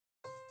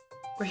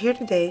We're here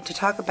today to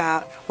talk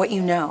about what you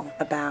know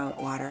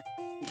about water.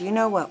 Do you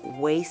know what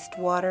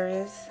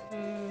wastewater is?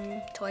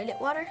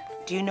 Toilet water.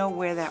 Do you know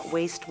where that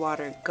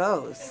wastewater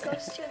goes? It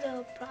goes to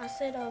the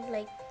process of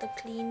like the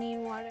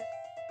cleaning water.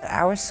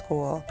 Our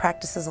school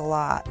practices a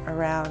lot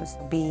around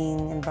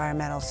being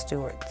environmental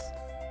stewards.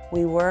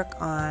 We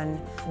work on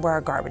where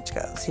our garbage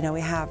goes. You know,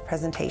 we have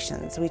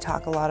presentations. We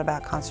talk a lot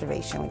about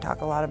conservation. We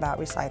talk a lot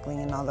about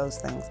recycling and all those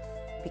things.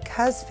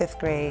 Because fifth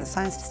grade, the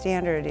science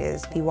standard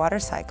is the water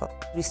cycle.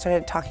 We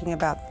started talking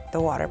about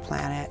the water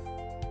planet.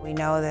 We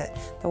know that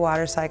the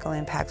water cycle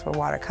impacts where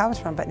water comes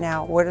from, but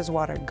now where does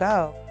water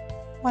go?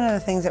 One of the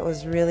things that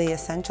was really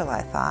essential,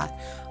 I thought,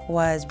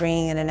 was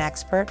bringing in an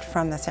expert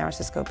from the San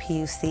Francisco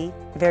PUC,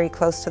 very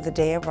close to the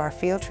day of our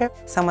field trip,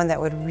 someone that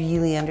would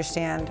really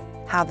understand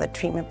how the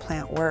treatment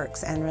plant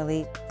works and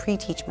really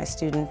pre-teach my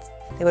students.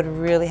 They would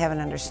really have an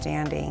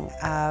understanding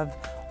of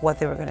what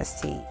they were going to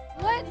see.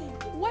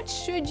 What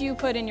should you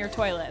put in your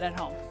toilet at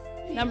home?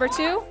 Number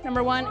 2,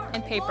 number 1,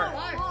 and paper.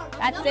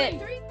 That's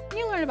it.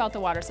 You learn about the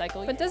water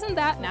cycle, but doesn't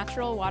that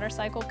natural water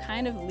cycle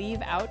kind of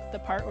leave out the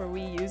part where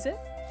we use it?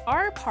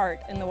 Our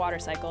part in the water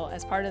cycle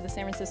as part of the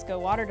San Francisco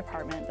Water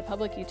Department, the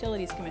Public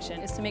Utilities Commission,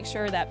 is to make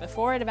sure that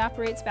before it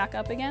evaporates back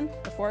up again,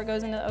 before it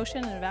goes into the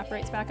ocean and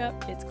evaporates back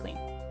up, it's clean.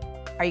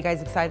 Are you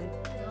guys excited?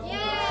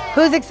 Yeah.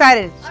 Who's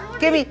excited?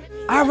 Give me.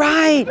 All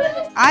right.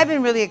 I've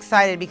been really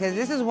excited because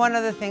this is one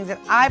of the things that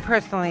I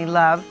personally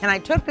love, and I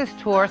took this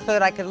tour so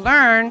that I could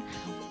learn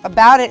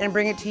about it and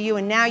bring it to you,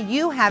 and now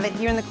you have it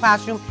here in the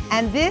classroom,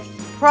 and this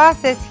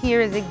process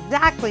here is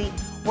exactly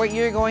what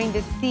you're going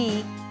to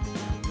see.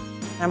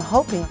 I'm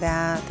hoping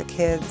that the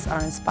kids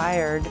are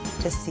inspired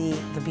to see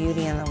the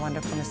beauty and the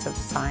wonderfulness of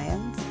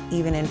science,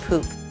 even in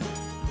poop.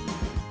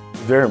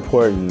 It's very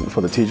important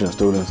for the teachers and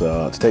students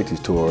to take these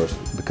tours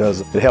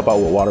because they help out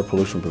with water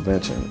pollution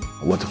prevention,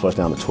 what to flush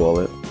down the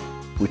toilet.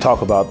 We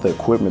talk about the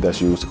equipment that's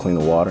used to clean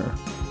the water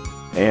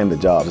and the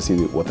job to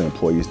see what the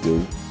employees do,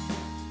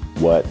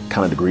 what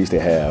kind of degrees they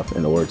have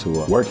in order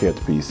to work here at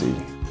the PUC.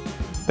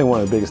 I think one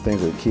of the biggest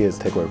things that kids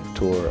take away from the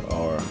tour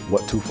are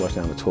what to flush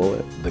down the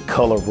toilet, the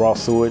color of raw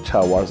sewage,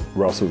 how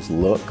raw sewage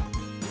look,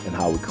 and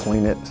how we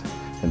clean it,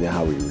 and then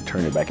how we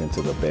return it back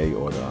into the bay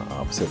or the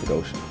Pacific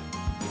Ocean.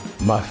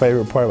 My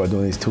favorite part about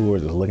doing these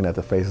tours is looking at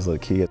the faces of the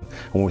kids.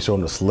 When we show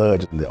them the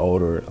sludge, the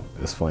odor,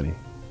 it's funny.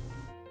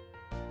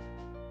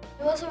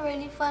 It was a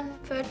really fun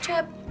field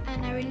trip,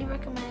 and I really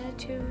recommend it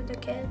to the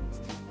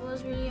kids. It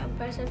was really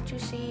impressive to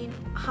see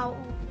how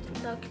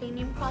the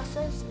cleaning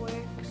process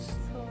works.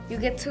 You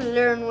get to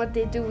learn what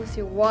they do with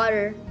your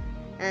water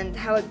and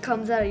how it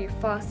comes out of your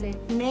faucet.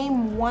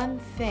 Name one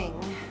thing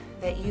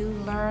that you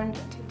learned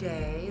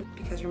today,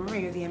 because remember,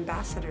 you're the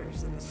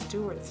ambassadors and the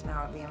stewards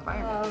now of the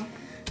environment.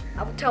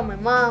 I would tell my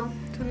mom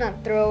to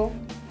not throw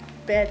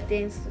bad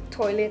things to the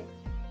toilet.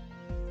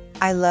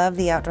 I love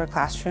the outdoor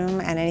classroom,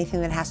 and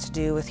anything that has to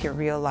do with your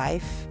real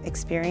life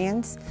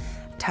experience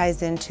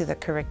ties into the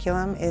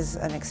curriculum is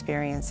an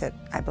experience that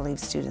I believe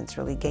students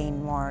really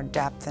gain more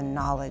depth and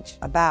knowledge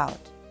about.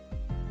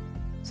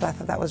 So I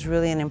thought that was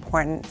really an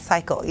important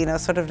cycle, you know,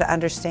 sort of to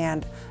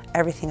understand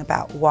everything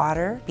about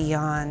water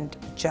beyond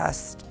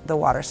just the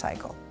water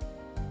cycle.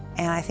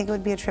 And I think it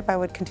would be a trip I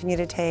would continue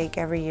to take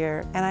every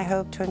year, and I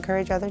hope to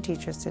encourage other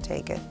teachers to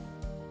take it.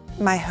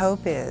 My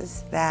hope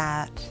is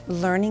that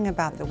learning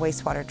about the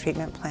wastewater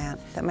treatment plant,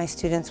 that my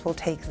students will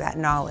take that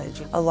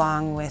knowledge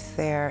along with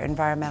their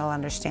environmental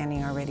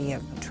understanding already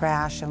of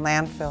trash and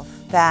landfill,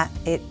 that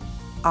it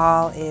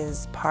all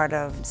is part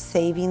of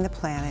saving the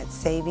planet,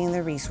 saving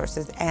the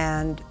resources,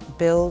 and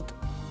build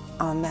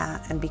on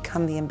that and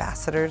become the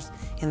ambassadors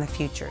in the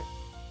future.